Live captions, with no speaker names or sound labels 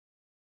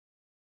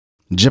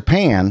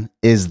Japan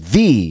is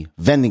the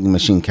vending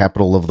machine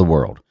capital of the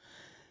world.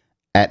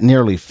 At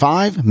nearly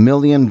 5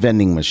 million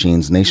vending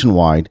machines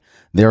nationwide,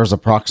 there is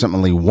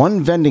approximately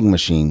one vending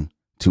machine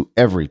to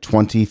every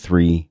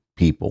 23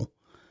 people.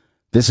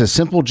 This is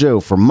Simple Joe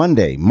for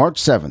Monday, March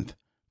 7th,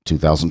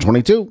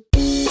 2022.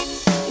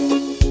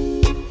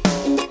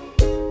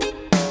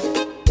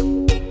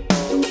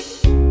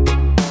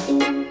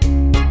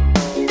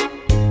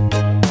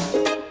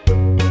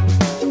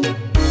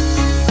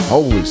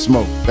 Holy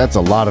smoke, that's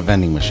a lot of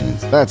vending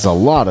machines. It's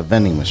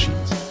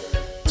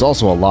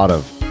also a lot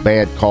of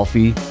bad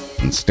coffee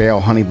and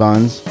stale honey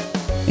buns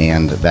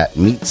and that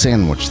meat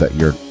sandwich that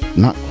you're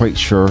not quite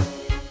sure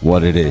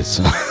what it is.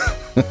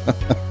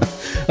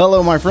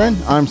 Hello, my friend.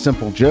 I'm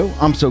Simple Joe.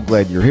 I'm so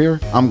glad you're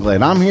here. I'm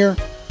glad I'm here.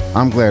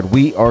 I'm glad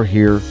we are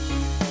here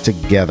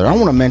together. I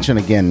want to mention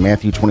again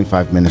Matthew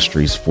 25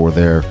 Ministries for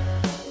their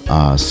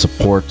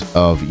support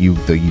of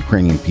the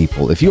Ukrainian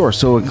people. If you are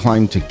so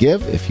inclined to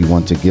give, if you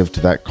want to give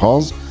to that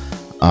cause,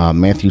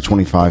 Matthew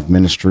 25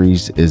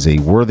 Ministries is a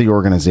worthy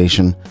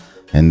organization,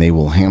 and they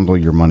will handle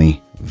your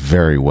money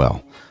very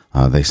well.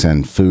 They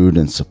send food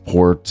and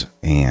support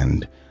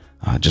and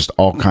just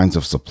all kinds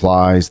of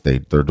supplies.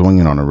 They're doing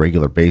it on a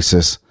regular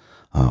basis.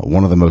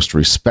 One of the most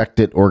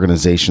respected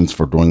organizations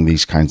for doing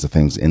these kinds of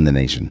things in the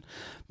nation.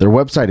 Their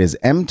website is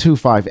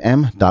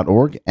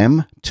m25m.org,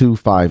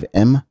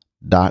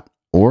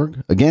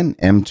 m25m.org. Again,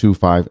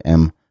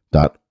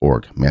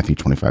 m25m.org, Matthew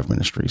 25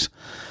 Ministries.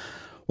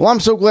 Well, I'm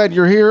so glad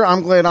you're here.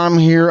 I'm glad I'm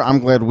here. I'm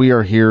glad we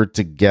are here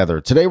together.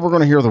 Today, we're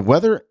going to hear the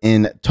weather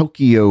in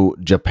Tokyo,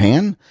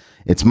 Japan.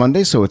 It's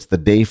Monday, so it's the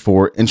day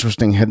for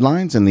interesting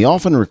headlines and the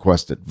often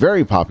requested,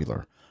 very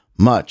popular,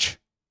 much,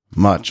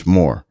 much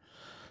more.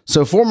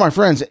 So for my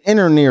friends in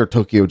or near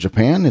Tokyo,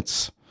 Japan,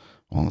 it's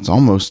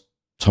almost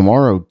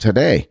tomorrow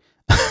today.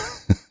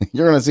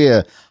 You're going to see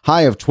a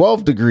high of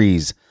 12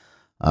 degrees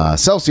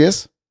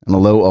Celsius and a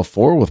low of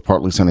 4 with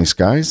partly sunny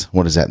skies.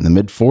 What is that, in the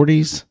mid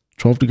 40s?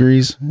 12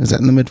 degrees? Is that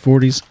in the mid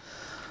 40s?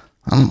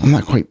 I'm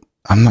not quite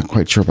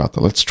sure about that.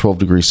 Let's 12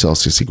 degrees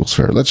Celsius equals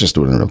Fahrenheit. Let's just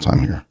do it in real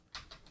time here.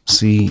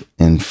 C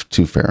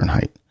to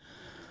Fahrenheit.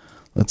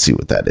 Let's see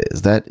what that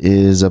is. That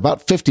is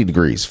about 50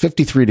 degrees,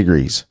 53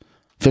 degrees,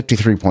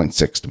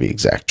 53.6 to be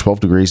exact. 12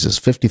 degrees is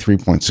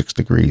 53.6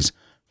 degrees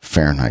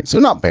Fahrenheit. So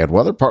not bad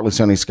weather, partly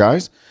sunny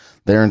skies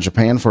there in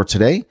Japan for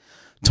today.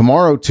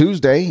 Tomorrow,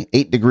 Tuesday,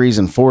 8 degrees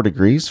and 4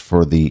 degrees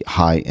for the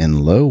high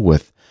and low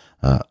with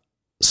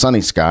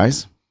sunny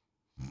skies,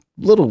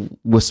 little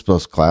wisps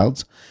of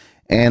clouds.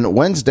 And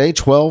Wednesday,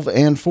 12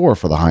 and 4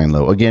 for the high and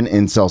low, again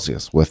in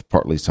Celsius with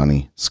partly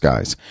sunny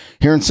skies.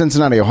 Here in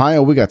Cincinnati,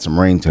 Ohio, we got some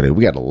rain today.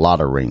 We got a lot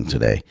of rain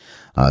today.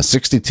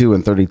 62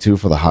 and 32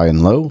 for the high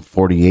and low,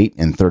 48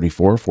 and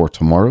 34 for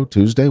tomorrow,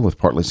 Tuesday, with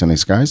partly sunny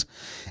skies.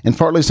 And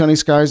partly sunny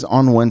skies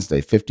on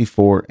Wednesday,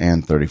 54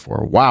 and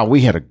 34. Wow,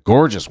 we had a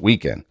gorgeous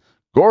weekend.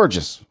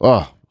 Gorgeous.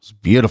 Oh, it's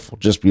beautiful.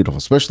 Just beautiful,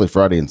 especially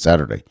Friday and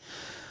Saturday.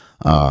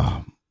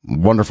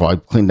 Wonderful. I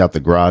cleaned out the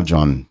garage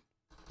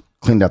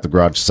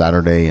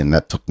Saturday, and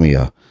that took me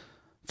a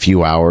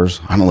few hours.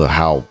 I don't know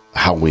how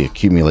we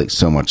accumulate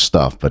so much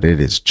stuff, but it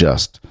is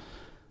just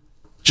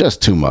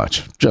too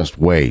much, just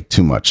way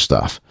too much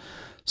stuff.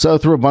 So I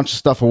threw a bunch of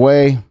stuff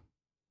away.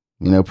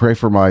 Pray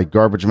for my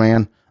garbage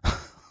man.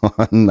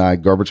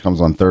 Garbage comes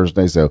on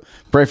Thursday, so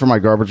pray for my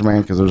garbage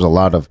man, because there's a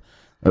lot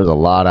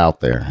out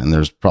there, and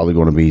there's probably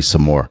going to be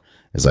some more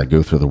as I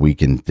go through the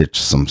week and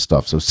ditch some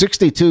stuff. So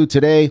 62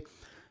 today,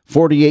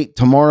 48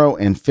 tomorrow,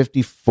 and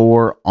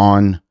 54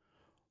 on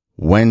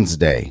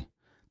Wednesday.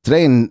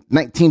 Today in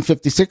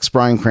 1956,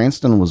 Bryan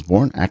Cranston was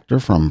born, actor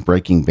from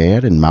Breaking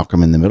Bad and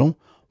Malcolm in the Middle.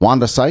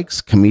 Wanda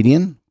Sykes,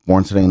 comedian,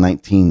 born today in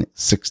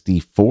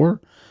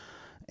 1964.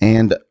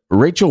 And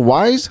Rachel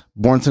Weisz,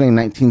 born today in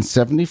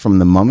 1970 from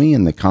The Mummy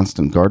and The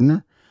Constant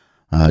Gardener.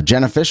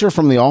 Jenna Fisher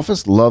from The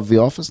Office, love The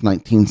Office,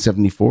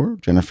 1974.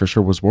 Jenna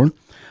Fisher was born.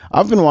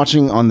 I've been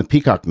watching on the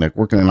Peacock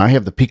Network, and I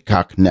have the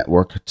Peacock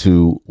Network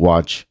to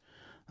watch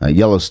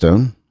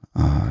Yellowstone.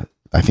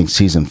 I think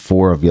season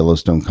 4 of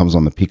Yellowstone comes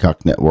on the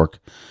Peacock Network.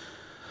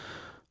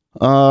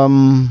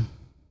 End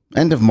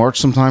of March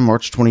sometime,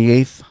 March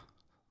 28th.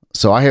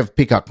 So I have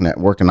Peacock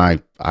Network, and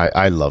I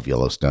love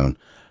Yellowstone.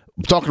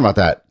 Talking about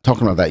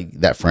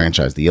that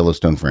franchise, the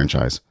Yellowstone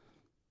franchise.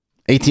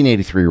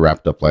 1883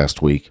 wrapped up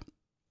last week.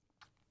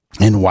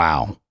 And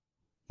wow,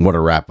 what a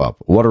wrap up.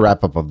 What a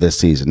wrap up of this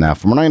season. Now,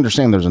 from what I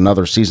understand, there's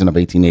another season of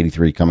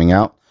 1883 coming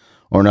out,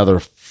 or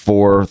another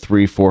 4,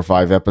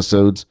 5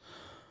 episodes.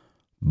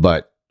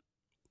 But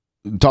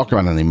talk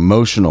about an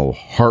emotional,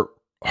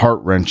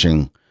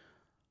 heart-wrenching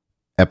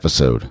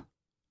episode.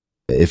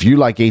 If you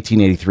like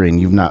 1883 and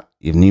you've not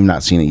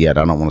seen it yet,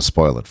 I don't want to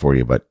spoil it for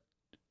you, but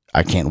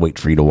I can't wait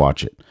for you to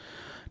watch it.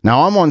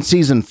 Now, I'm on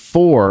season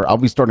 4. I'll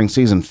be starting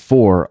season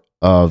 4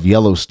 of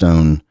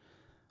Yellowstone.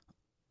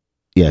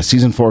 Yeah,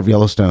 season 4 of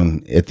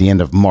Yellowstone at the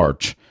end of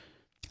March,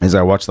 as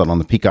I watch that on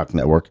the Peacock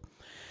Network.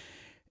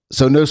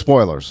 So no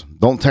spoilers.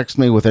 Don't text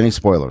me with any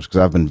spoilers, because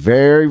I've been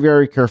very,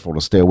 very careful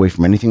to stay away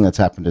from anything that's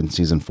happened in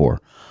season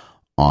 4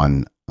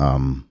 on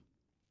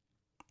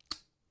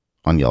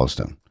on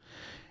Yellowstone.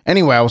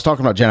 Anyway, I was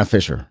talking about Jenna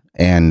Fischer,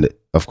 and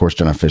of course,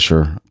 Jenna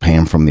Fischer,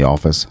 Pam from The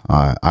Office.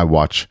 I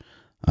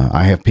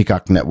have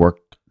Peacock Network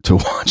to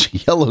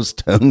watch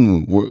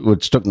Yellowstone,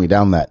 which took me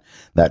down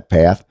that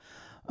path.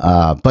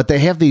 But they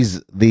have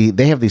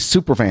these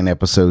super fan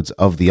episodes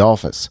of The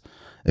Office.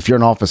 If you're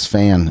an Office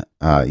fan,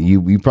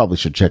 you probably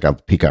should check out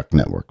the Peacock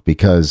Network,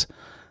 because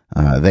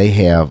they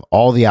have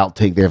all the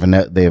outtake.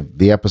 They have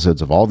the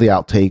episodes of all the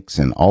outtakes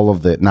and all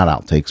of the, not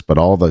outtakes, but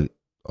all the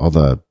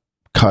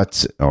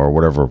cuts, or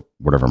whatever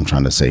I'm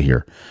trying to say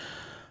here.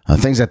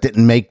 Things that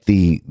didn't make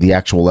the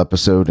actual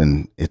episode,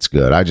 and it's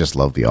good. I just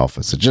love The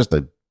Office. It's just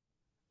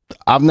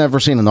I've never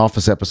seen an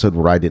Office episode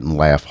where I didn't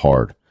laugh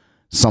hard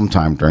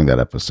sometime during that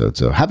episode.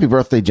 So happy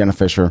birthday, Jenna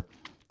Fischer,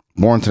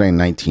 born today in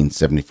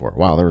 1974.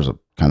 Wow, there was a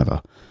kind of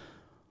a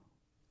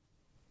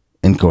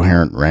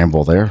incoherent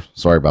ramble there.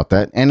 Sorry about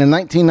that. And in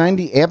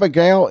 1990,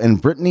 Abigail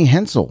and Brittany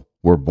Hensel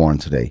were born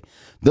today.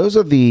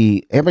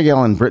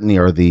 Abigail and Brittany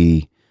are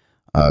the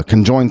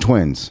conjoined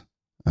twins.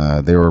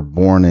 They were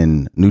born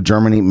in New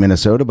Germany,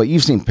 Minnesota, but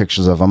you've seen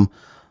pictures of them.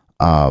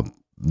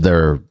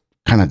 They're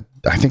kind of,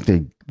 I think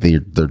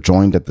they're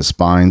joined at the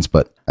spines,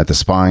 but at the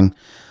spine,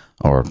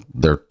 or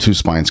their two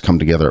spines come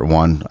together at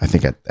one, I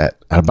think at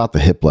about the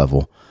hip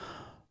level.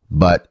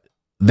 But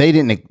they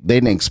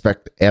didn't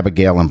expect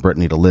Abigail and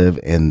Brittany to live,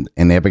 and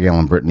Abigail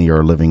and Brittany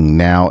are living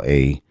now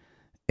a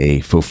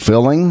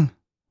fulfilling,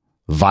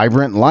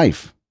 vibrant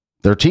life.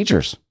 They're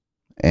teachers.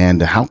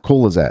 And how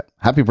cool is that?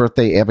 Happy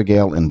birthday,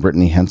 Abigail and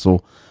Brittany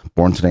Hensel,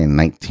 born today in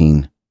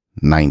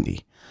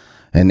 1990.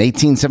 In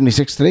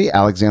 1876 today,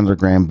 Alexander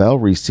Graham Bell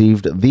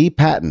received the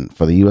patent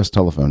for the U.S.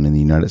 telephone in the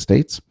United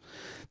States.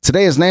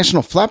 Today is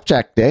National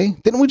Flapjack Day.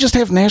 Didn't we just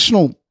have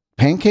National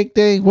Pancake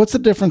Day? What's the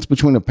difference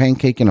between a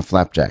pancake and a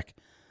flapjack?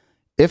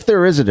 If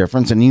there is a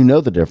difference and you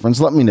know the difference,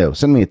 let me know.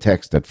 Send me a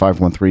text at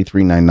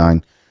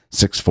 513-399-6468.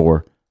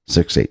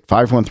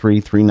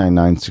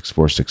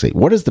 513-399-6468.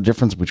 What is the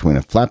difference between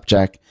a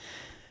flapjack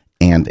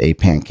and a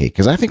pancake?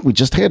 Because I think we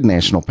just had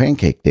National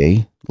Pancake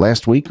Day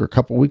last week or a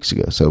couple weeks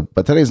ago.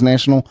 But today's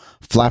National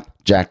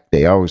Flapjack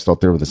Day. I always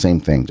thought they were the same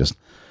thing. Just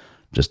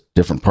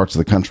different parts of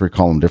the country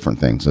call them different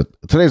things.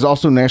 Today's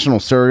also National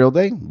Cereal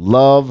Day.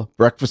 Love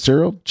breakfast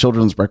cereal,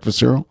 children's breakfast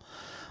cereal.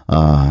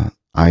 I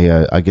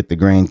get the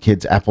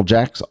grandkids Apple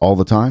Jacks all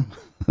the time.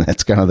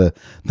 That's kind of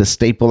the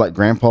staple at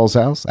Grandpa's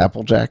house.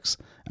 Apple Jack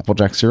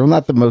cereal.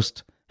 Not the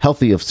most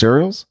healthy of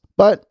cereals,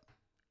 but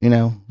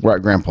we're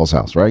at Grandpa's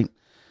house, right?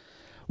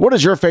 What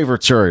is your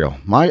favorite cereal?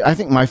 I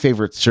think my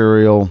favorite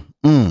cereal,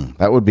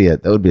 that would be a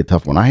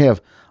tough one. I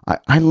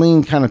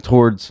lean kind of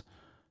towards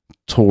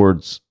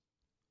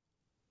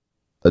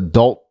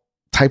adult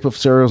type of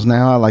cereals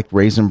now. I like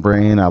Raisin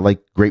Bran, I like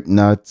Grape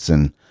Nuts,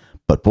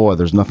 but boy,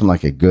 there's nothing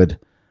like a good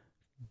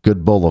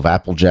bowl of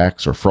Apple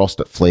Jacks or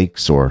Frosted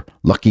Flakes or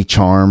Lucky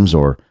Charms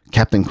or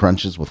Captain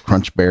Crunches with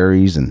Crunch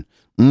Berries. And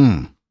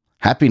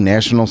happy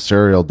National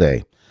Cereal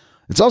Day.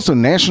 It's also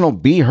National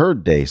Be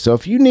Heard Day. So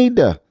if you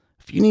have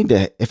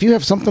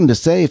something to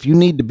say, if you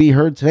need to be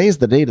heard, today is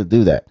the day to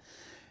do that.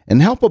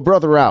 And help a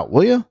brother out,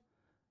 will you?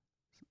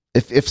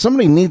 If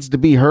somebody needs to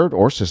be heard,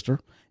 or sister,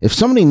 if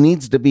somebody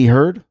needs to be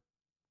heard,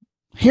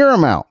 hear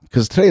them out,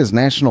 because today is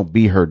National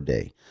Be Heard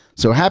Day.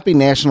 So happy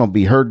National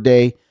Be Heard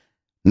Day,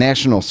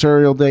 National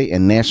Cereal Day,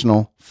 and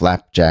National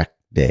Flapjack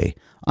Day.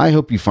 I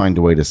hope you find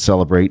a way to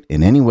celebrate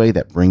in any way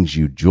that brings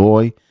you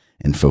joy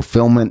and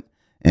fulfillment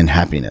and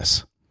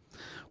happiness.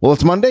 Well,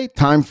 it's Monday,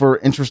 time for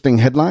interesting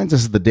headlines.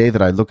 This is the day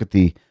that I look at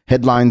the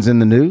headlines in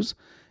the news,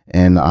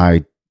 and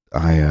I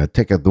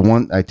take out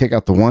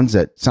the ones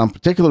that sound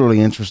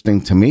particularly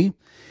interesting to me,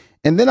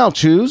 and then I'll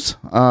choose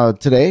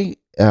today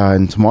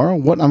and tomorrow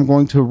what I'm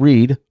going to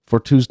read for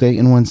Tuesday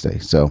and Wednesday.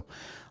 So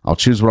I'll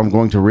choose what I'm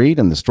going to read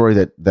and the story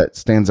that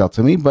stands out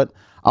to me, but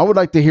I would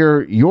like to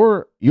hear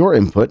your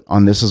input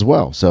on this as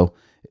well. So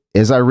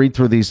as I read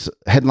through these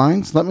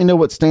headlines, let me know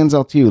what stands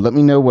out to you. Let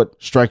me know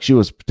what strikes you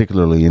as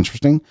particularly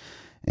interesting.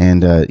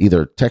 And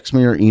either text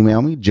me or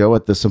email me,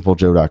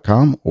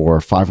 joe@thesimplejoe.com, or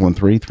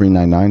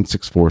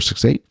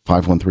 513-399-6468.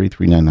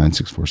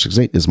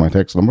 513-399-6468 is my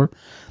text number.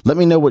 Let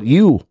me know what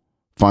you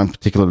find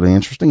particularly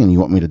interesting and you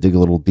want me to dig a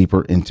little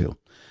deeper into.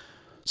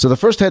 So the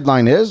first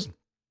headline is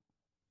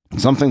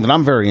something that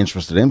I'm very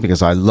interested in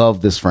because I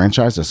love this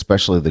franchise,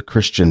 especially the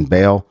Christian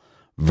Bale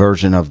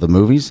version of the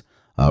movies.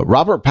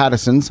 Robert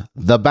Pattinson's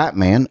The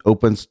Batman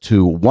opens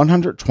to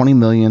 $120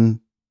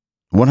 million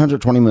at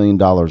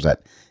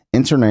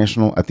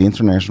the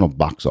international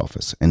box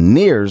office and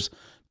nears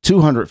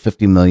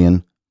 $250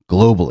 million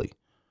globally.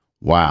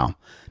 Wow.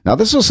 Now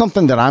this is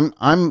something that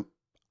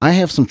I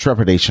have some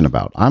trepidation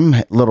about. I'm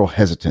a little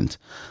hesitant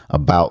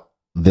about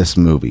this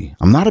movie.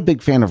 I'm not a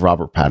big fan of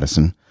Robert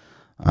Pattinson.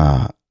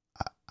 I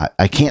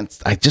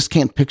just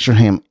can't picture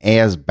him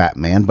as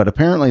Batman, but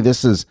apparently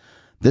this is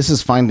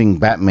finding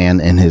Batman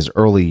in his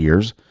early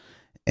years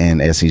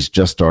and as he's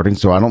just starting.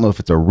 So I don't know if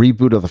it's a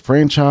reboot of the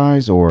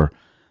franchise or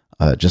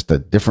just a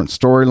different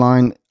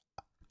storyline.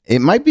 It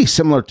might be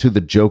similar to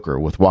The Joker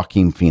with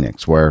Joaquin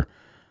Phoenix, where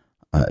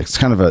It's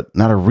kind of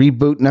not a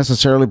reboot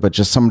necessarily, but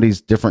just somebody's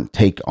different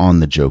take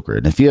on the Joker.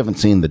 And if you haven't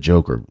seen the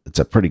Joker, it's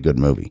a pretty good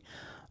movie.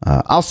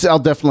 I'll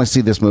definitely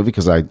see this movie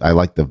because I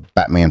like the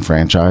Batman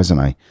franchise and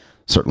I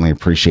certainly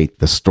appreciate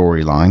the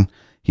storyline.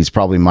 He's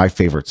probably my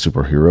favorite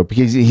superhero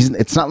because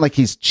it's not like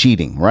he's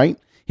cheating, right?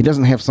 He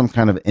doesn't have some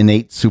kind of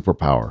innate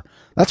superpower.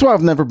 That's why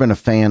I've never been a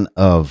fan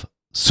of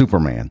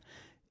Superman.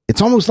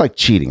 It's almost like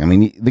cheating. I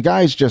mean, the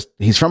guy's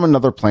he's from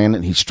another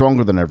planet. He's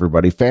stronger than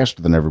everybody,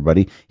 faster than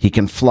everybody. He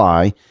can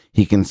fly.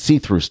 He can see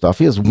through stuff.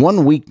 He has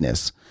one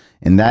weakness,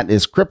 and that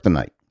is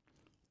kryptonite.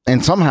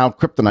 And somehow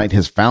kryptonite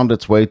has found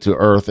its way to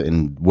Earth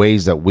in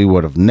ways that we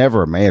would have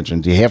never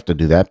imagined. You have to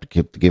do that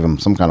to give him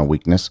some kind of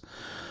weakness.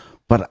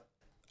 But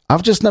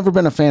I've just never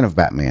been a fan of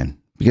Batman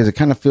because it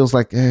kind of feels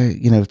like,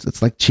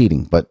 it's like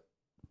cheating. But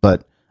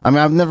I mean,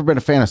 I've never been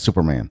a fan of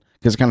Superman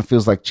because it kind of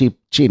feels like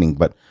cheating.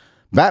 But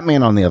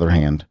Batman, on the other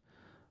hand,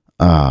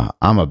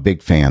 I'm a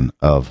big fan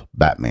of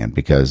Batman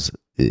because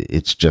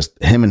it's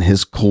just him and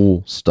his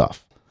cool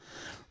stuff.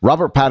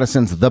 Robert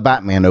Pattinson's The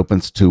Batman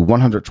opens to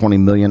 $120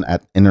 million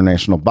at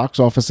international box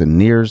office and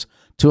nears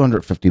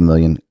 $250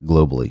 million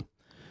globally.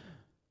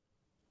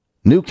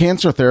 New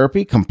cancer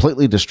therapy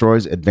completely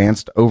destroys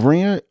advanced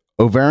ovarian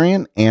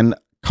and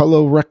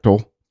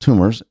colorectal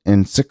tumors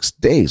in 6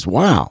 days.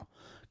 Wow.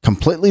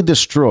 Completely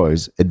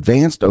destroys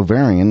advanced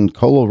ovarian and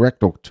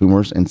colorectal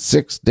tumors in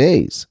 6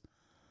 days.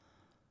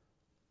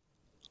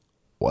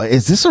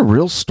 Is this a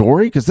real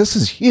story? Because this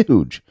is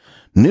huge.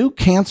 New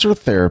cancer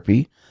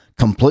therapy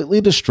completely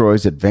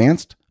destroys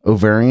advanced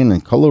ovarian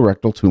and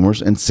colorectal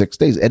tumors in 6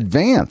 days.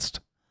 Advanced.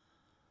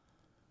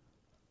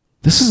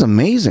 This is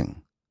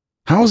amazing.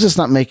 How is this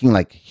not making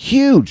like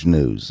huge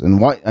news? And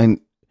why?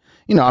 And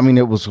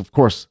it was of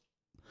course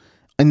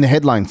in the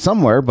headline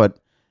somewhere, but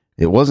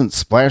it wasn't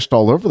splashed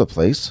all over the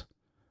place.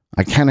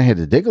 I kind of had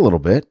to dig a little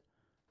bit.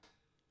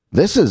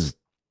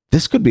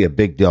 This could be a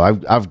big deal.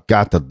 I've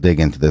got to dig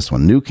into this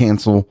one. New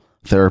cancer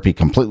therapy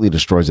completely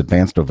destroys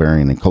advanced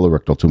ovarian and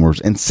colorectal tumors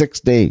in 6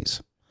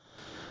 days.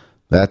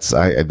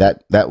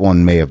 That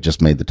one may have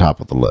just made the top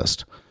of the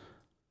list.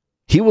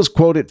 He was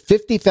quoted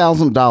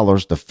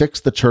 $50,000 to fix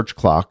the church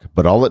clock,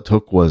 but all it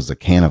took was a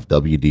can of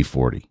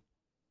WD-40.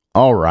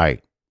 All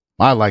right.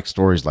 I like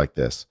stories like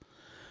this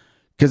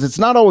because it's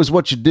not always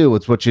what you do,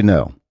 it's what you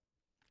know.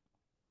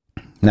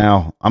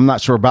 Now, I'm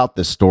not sure about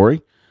this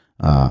story.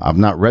 I've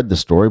not read the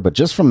story, but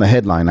just from the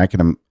headline, I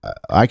can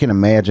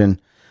imagine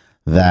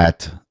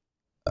that.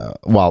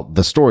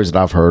 The stories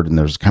that I've heard, and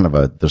there's kind of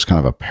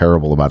a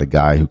parable about a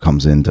guy who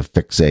comes in to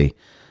fix a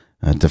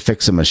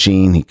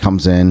machine. He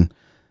comes in,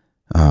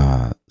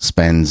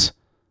 spends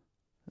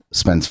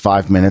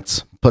 5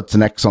 minutes, puts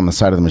an X on the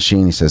side of the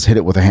machine. He says, "Hit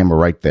it with a hammer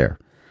right there,"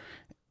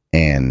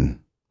 and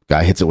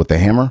guy hits it with the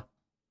hammer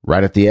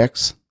right at the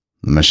X.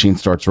 The machine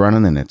starts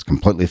running, and it's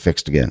completely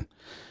fixed again.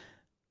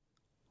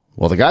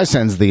 Well, the guy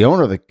sends the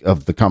owner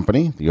of the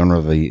company, the owner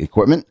of the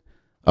equipment,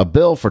 a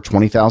bill for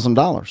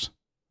 $20,000.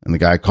 And the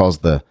guy calls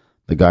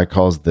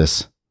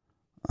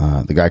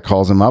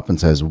him up and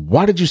says,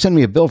 "Why did you send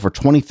me a bill for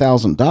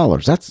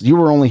 $20,000? You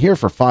were only here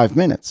for 5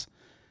 minutes."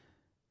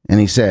 And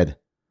he said,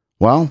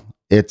 "Well,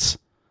 it's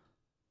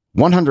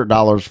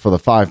 $100 for the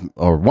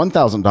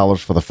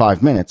 $1,000 for the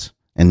 5 minutes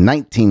and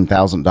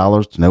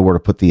 $19,000 to know where to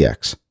put the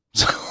X."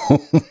 So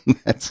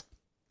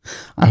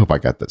I hope I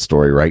got that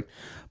story right.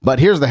 But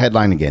here's the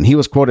headline again. He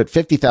was quoted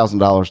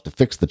 $50,000 to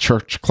fix the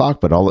church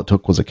clock, but all it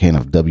took was a can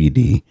of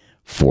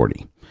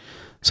WD-40.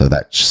 So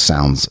that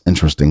sounds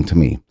interesting to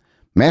me.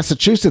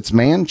 Massachusetts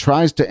man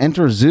tries to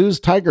enter zoo's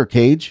tiger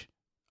cage,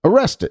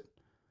 arrested.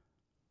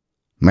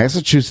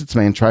 Massachusetts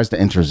man tries to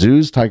enter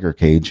zoo's tiger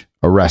cage,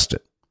 arrested.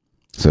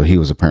 So he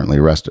was apparently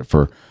arrested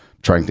for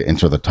trying to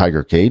enter the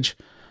tiger cage.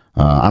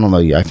 I don't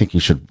know. I think you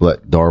should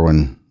let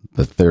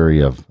the theory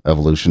of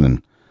evolution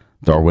and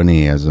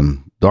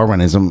Darwinism,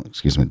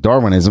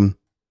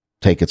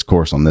 take its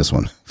course on this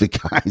one. If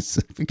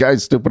the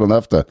guy's stupid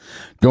enough to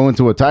go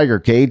into a tiger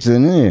cage,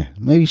 then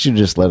maybe you should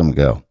just let him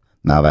go.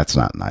 Now, that's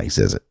not nice,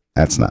 is it?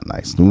 That's not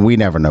nice. We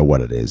never know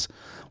what it is,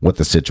 what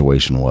the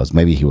situation was.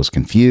 Maybe he was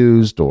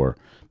confused, or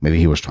maybe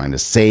he was trying to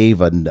save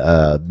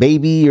a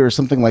baby or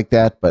something like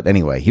that. But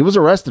anyway, he was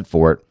arrested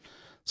for it.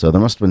 So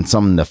there must have been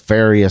some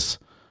nefarious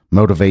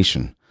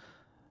motivation.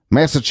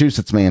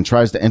 Massachusetts man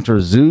tries to enter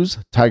zoo's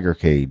tiger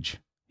cage.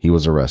 He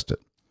was arrested.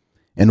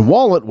 And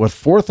wallet with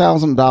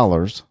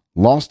 $4,000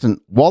 lost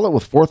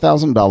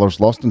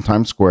in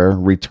Times Square,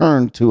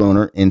 returned to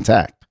owner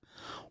intact.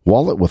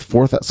 Wallet with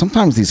 $4,000.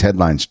 Sometimes these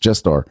headlines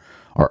just are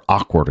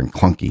awkward and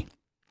clunky.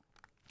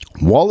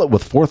 Wallet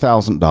with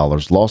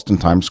 $4,000 lost in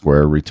Times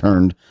Square,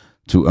 returned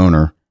to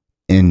owner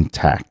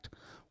intact.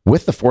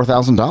 With the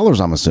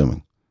 $4,000, I'm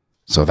assuming.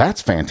 So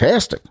that's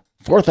fantastic.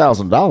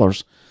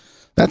 $4,000.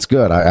 That's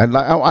good.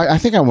 I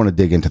think I want to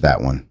dig into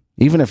that one,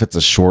 even if it's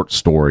a short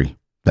story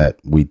that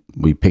we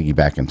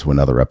piggyback into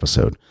another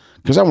episode,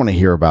 because I want to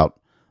hear about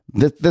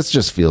this. This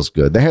just feels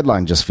good. The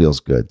headline just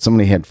feels good.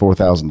 Somebody had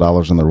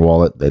 $4,000 in their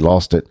wallet. They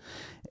lost it,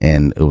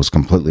 and it was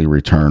completely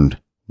returned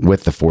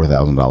with the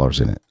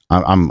 $4,000 in it.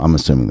 I'm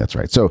assuming that's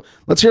right. So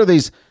let's hear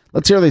these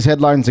Let's hear these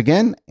headlines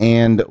again,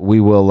 and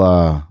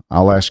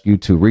I'll ask you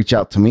to reach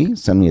out to me,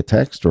 send me a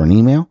text or an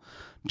email,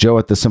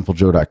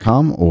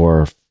 joe@thesimplejoe.com,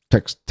 or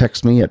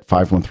text me at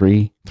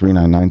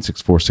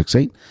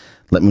 513-399-6468.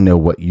 Let me know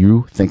what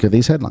you think of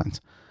these headlines.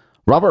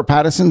 Robert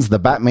Pattinson's The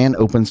Batman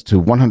opens to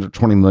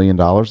 $120 million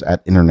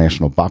at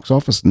international box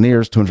office,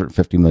 nears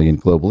 $250 million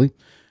globally.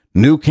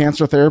 New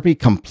cancer therapy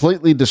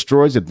completely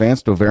destroys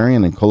advanced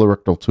ovarian and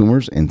colorectal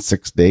tumors in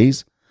 6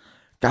 days.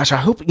 Gosh,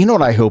 you know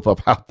what I hope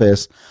about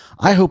this?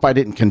 I hope I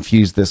didn't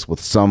confuse this with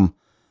some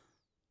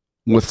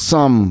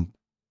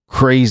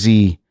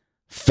crazy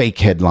fake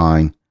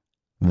headline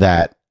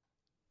that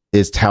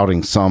is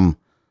touting some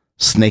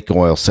snake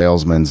oil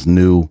salesman's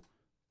new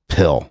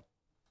pill,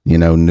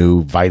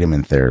 new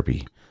vitamin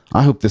therapy.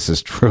 I hope this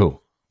is true.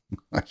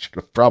 I should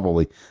have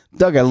probably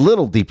dug a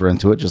little deeper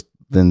into it just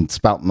than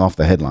spouting off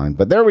the headline.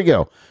 But there we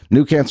go.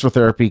 New cancer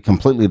therapy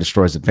completely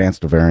destroys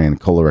advanced ovarian and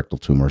colorectal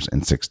tumors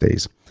in 6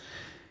 days.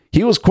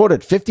 He was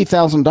quoted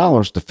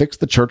 $50,000 to fix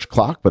the church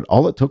clock, but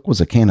all it took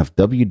was a can of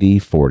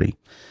WD-40.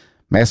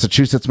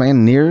 Massachusetts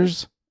man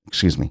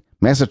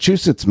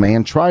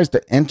tries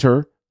to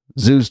enter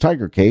zoo's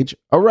tiger cage,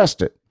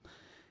 arrested.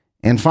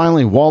 And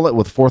finally, wallet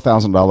with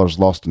 $4,000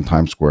 lost in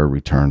Times Square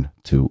returned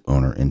to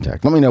owner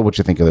intact. Let me know what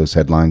you think of those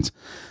headlines.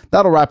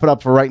 That'll wrap it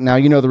up for right now.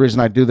 You know the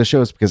reason I do the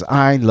show is because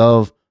I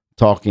love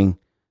talking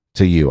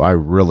to you. I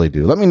really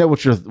do. Let me know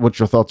what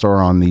your thoughts are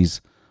on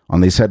these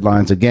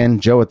headlines.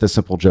 Again,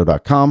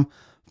 joe@thesimplejoe.com,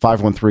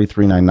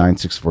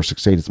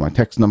 513-399-6468 is my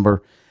text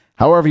number.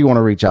 However you want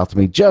to reach out to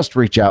me, just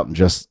reach out and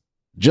just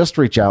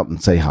reach out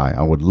and say hi.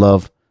 I would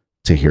love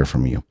to hear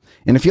from you.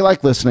 And if you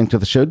like listening to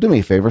the show, do me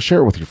a favor, share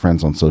it with your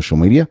friends on social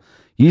media.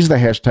 Use the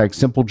hashtag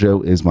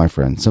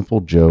 #SimpleJoeIsMyFriend.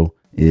 Simple Joe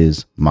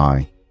is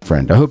my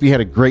friend. I hope you had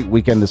a great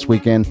weekend this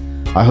weekend.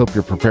 I hope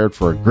you're prepared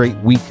for a great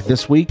week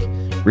this week.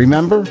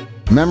 Remember,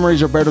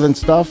 memories are better than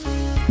stuff.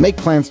 Make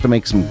plans to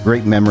make some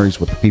great memories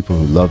with the people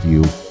who love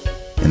you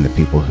and the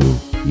people who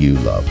you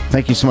love.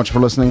 Thank you so much for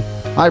listening.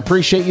 I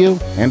appreciate you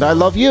and I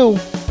love you,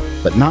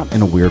 but not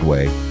in a weird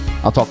way.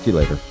 I'll talk to you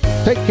later.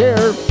 Take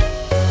care.